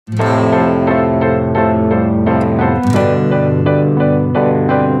As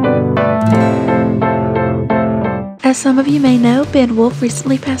some of you may know, Ben Woolf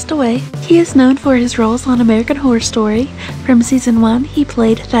recently passed away. He is known for his roles on American Horror Story. From Season 1, he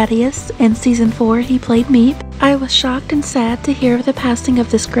played Thaddeus, and Season 4, he played Meep. I was shocked and sad to hear of the passing of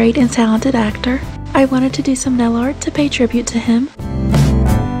this great and talented actor. I wanted to do some nail art to pay tribute to him.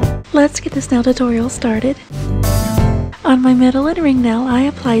 Let's get this nail tutorial started. On my middle and ring nail, I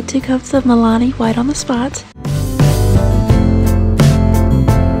applied 2 coats of Milani white on the spot.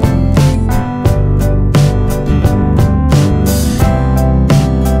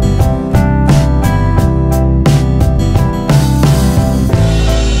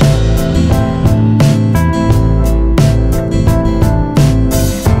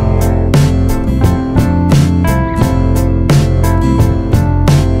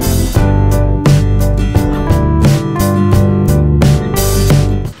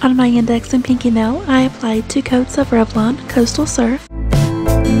 On my index and pinky nail, I applied 2 coats of Revlon Coastal Surf.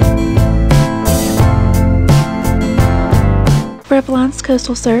 Revlon's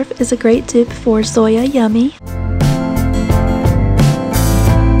Coastal Surf is a great dupe for Zoya Yummy.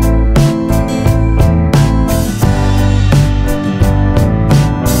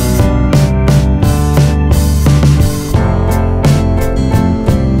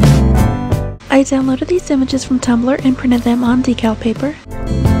 I downloaded these images from Tumblr and printed them on decal paper.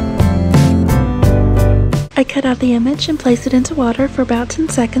 I cut out the image and place it into water for about 10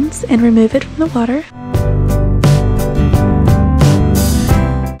 seconds and remove it from the water.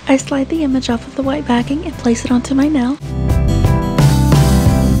 I slide the image off of the white backing and place it onto my nail.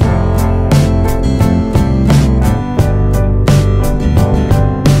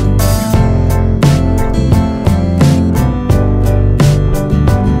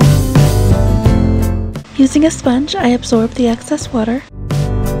 Using a sponge, I absorb the excess water.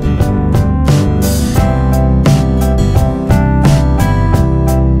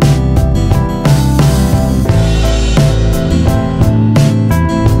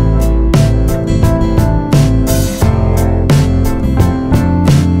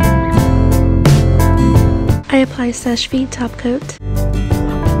 I apply Seche Vite Topcoat.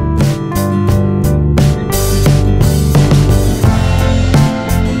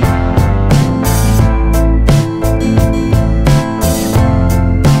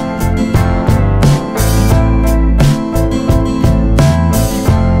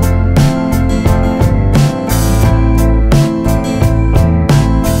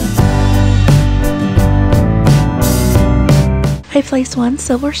 I place 1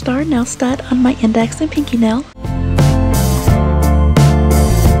 silver star nail stud on my index and pinky nail.